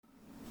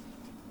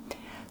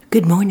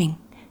Good morning.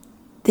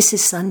 This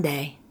is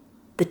Sunday,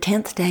 the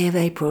 10th day of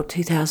April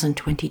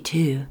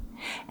 2022,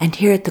 and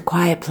here at the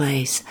Quiet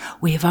Place,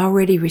 we have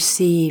already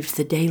received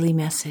the daily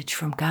message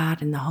from God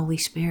and the Holy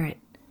Spirit,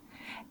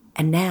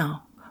 and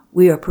now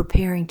we are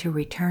preparing to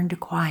return to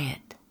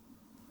quiet,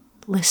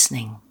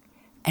 listening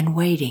and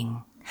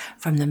waiting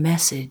from the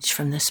message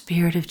from the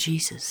Spirit of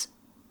Jesus,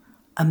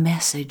 a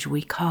message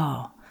we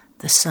call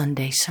the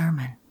Sunday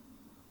Sermon.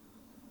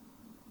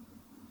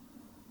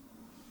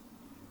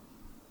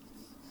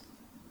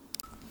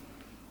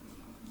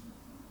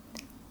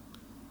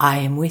 I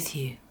am with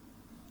you.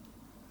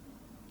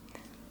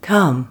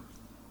 Come,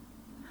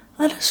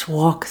 let us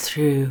walk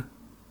through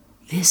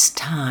this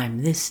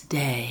time, this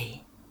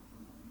day,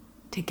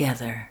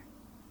 together.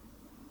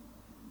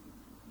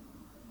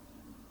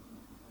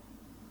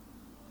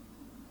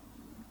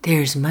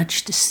 There's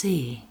much to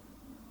see.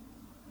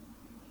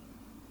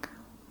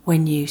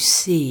 When you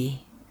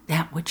see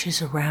that which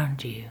is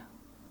around you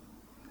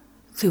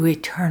through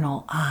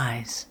eternal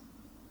eyes,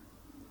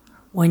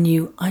 when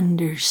you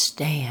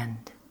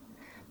understand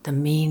the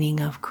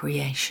meaning of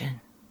creation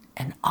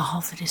and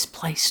all that is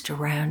placed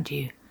around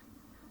you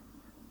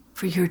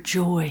for your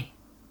joy,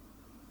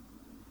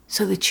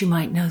 so that you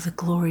might know the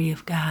glory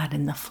of God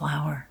in the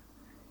flower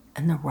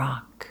and the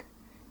rock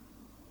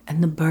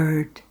and the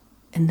bird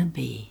and the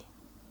bee.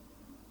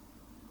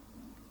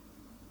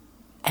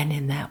 And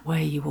in that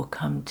way you will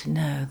come to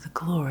know the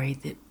glory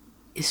that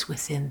is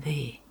within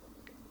thee.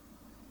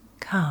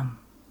 Come,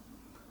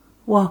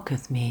 walk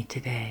with me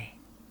today.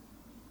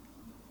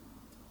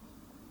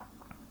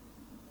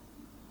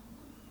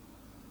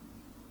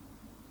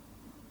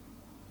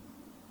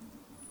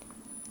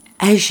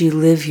 As you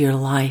live your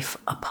life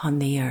upon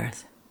the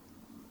earth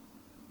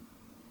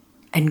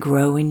and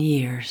grow in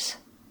years,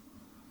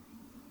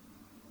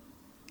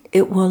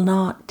 it will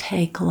not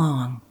take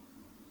long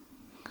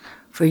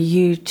for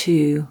you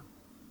to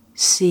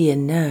see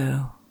and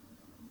know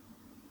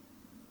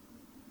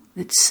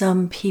that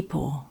some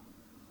people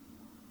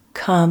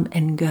come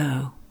and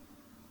go,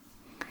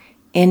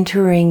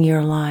 entering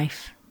your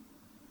life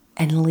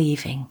and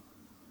leaving,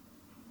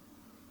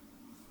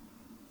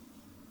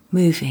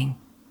 moving.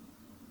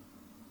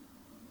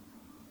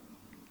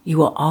 You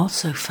will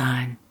also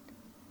find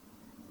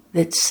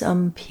that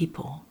some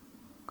people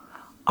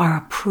are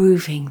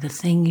approving the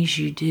things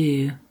you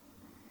do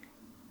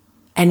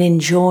and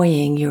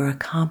enjoying your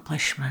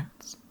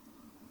accomplishments,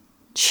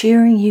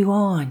 cheering you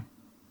on,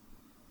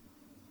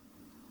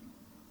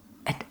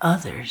 and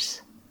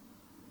others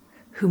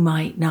who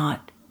might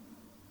not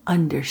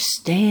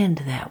understand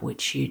that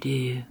which you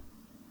do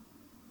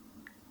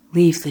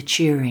leave the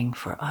cheering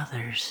for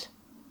others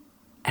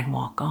and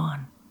walk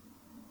on.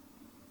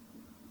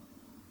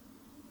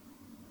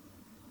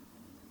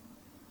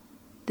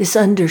 This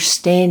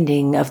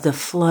understanding of the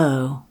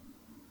flow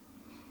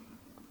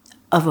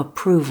of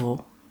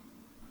approval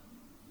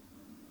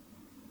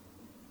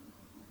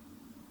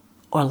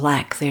or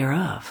lack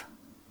thereof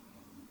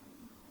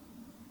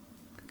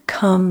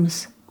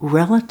comes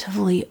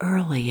relatively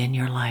early in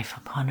your life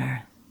upon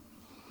earth.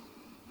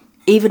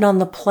 Even on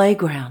the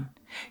playground,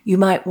 you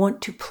might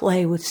want to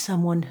play with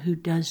someone who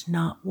does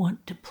not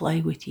want to play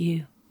with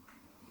you.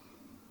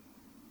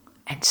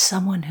 And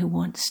someone who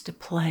wants to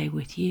play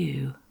with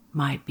you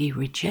might be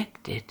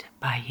rejected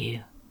by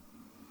you.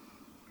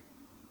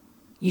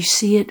 You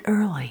see it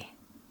early.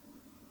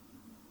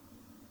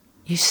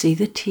 You see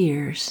the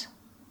tears.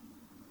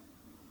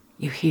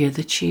 You hear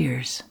the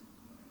cheers.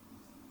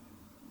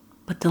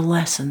 But the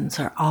lessons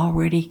are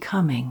already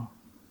coming,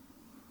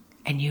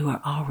 and you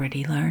are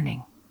already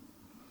learning.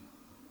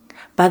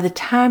 By the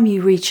time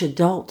you reach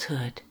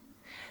adulthood,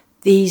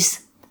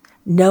 these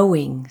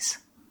knowings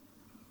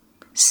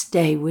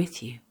stay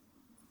with you.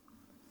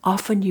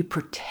 Often you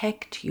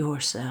protect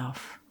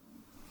yourself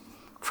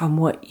from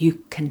what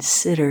you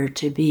consider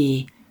to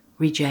be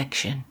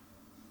rejection.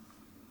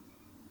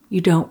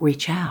 You don't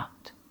reach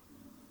out.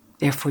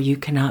 Therefore, you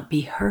cannot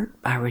be hurt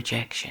by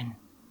rejection.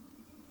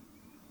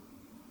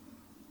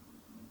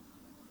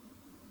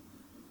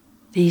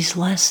 These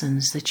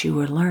lessons that you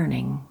are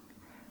learning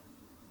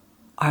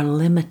are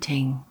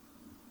limiting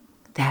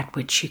that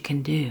which you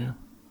can do.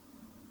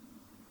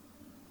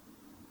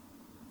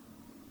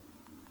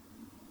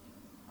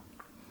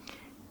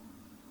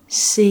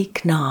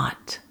 Seek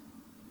not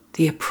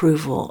the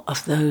approval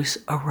of those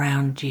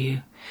around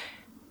you.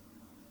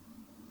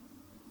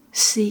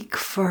 Seek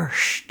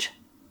first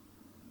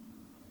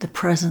the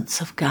presence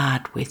of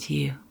God with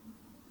you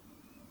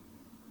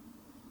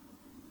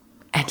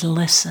and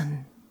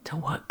listen to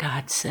what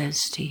God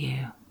says to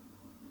you.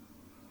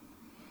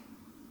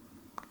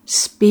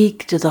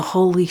 Speak to the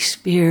Holy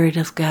Spirit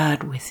of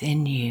God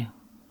within you,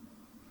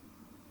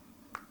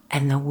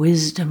 and the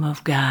wisdom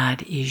of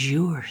God is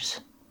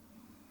yours.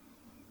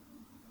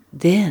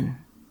 Then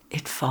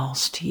it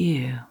falls to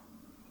you.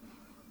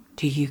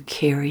 Do you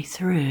carry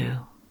through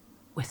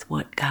with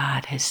what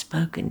God has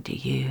spoken to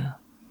you,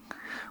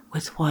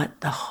 with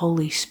what the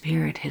Holy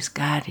Spirit has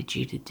guided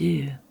you to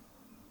do?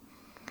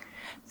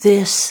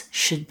 This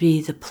should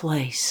be the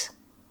place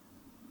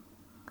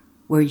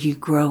where you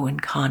grow in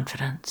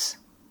confidence,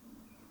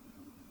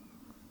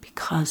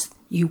 because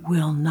you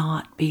will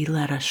not be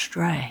led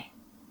astray.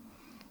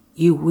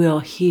 You will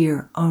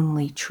hear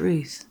only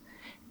truth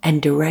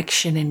and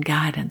direction and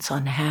guidance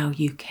on how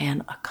you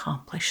can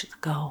accomplish the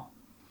goal.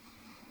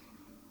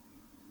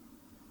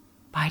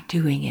 By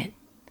doing it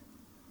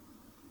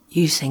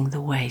using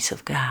the ways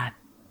of God.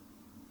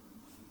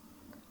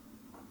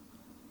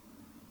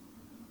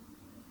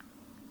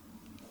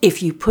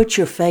 If you put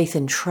your faith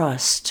and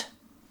trust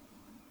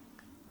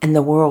in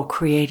the world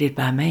created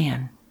by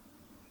man,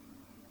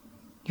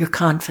 your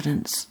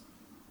confidence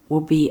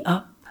will be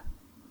up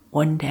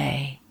one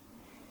day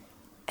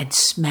and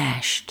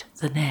smashed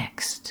the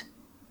next,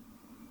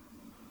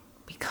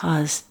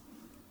 because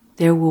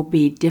there will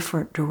be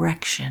different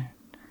direction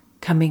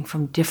coming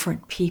from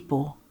different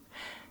people,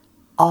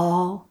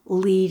 all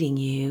leading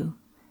you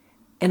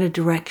in a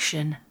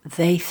direction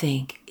they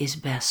think is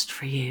best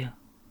for you.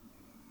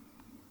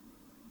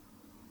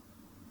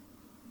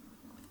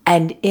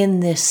 And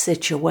in this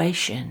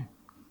situation,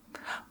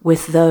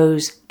 with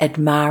those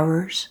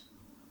admirers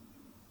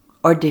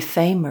or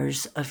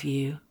defamers of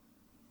you,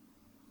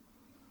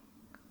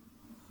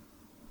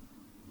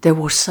 there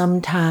will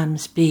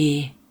sometimes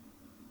be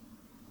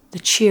the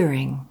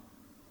cheering,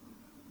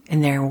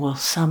 and there will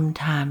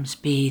sometimes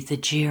be the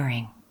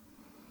jeering,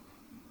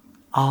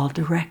 all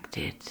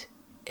directed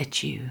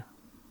at you.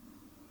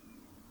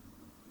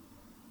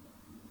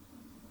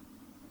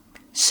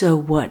 So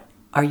what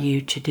are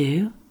you to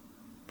do?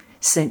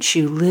 Since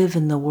you live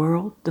in the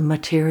world, the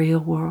material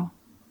world,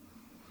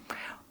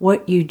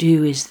 what you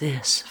do is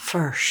this.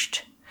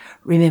 First,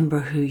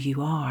 remember who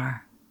you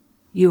are.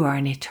 You are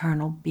an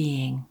eternal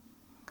being,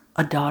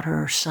 a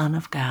daughter or son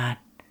of God,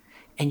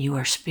 and you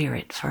are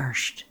spirit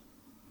first.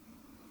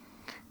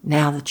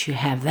 Now that you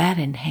have that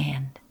in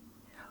hand,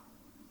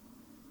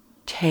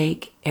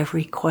 take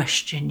every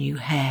question you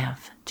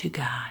have to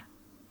God.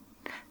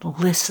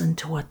 Listen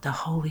to what the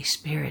Holy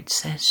Spirit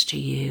says to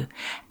you,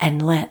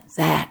 and let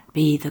that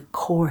be the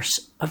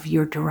course of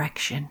your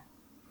direction.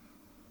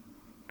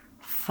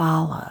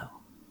 Follow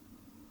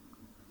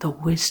the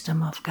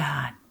wisdom of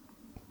God.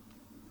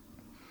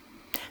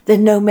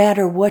 Then no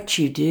matter what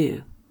you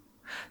do,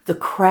 the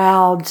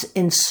crowds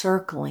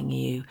encircling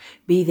you,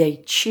 be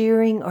they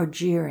cheering or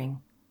jeering,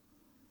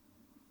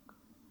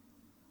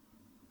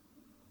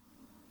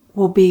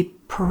 will be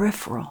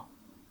peripheral.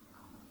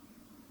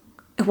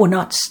 It will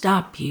not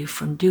stop you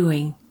from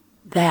doing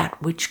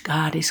that which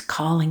God is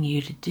calling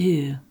you to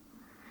do.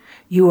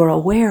 You are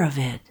aware of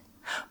it,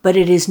 but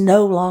it is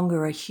no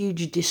longer a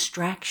huge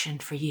distraction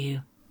for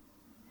you.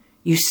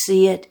 You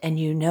see it and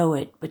you know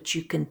it, but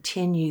you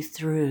continue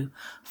through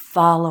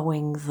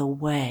following the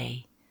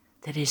way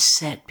that is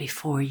set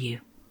before you.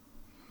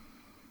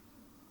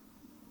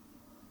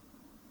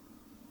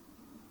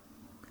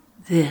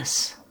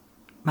 This,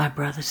 my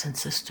brothers and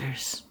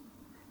sisters,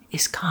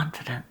 is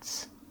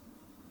confidence.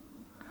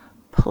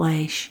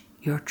 Place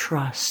your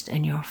trust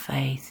and your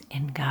faith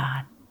in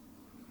God,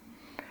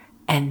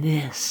 and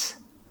this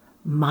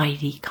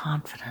mighty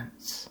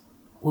confidence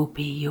will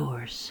be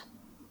yours.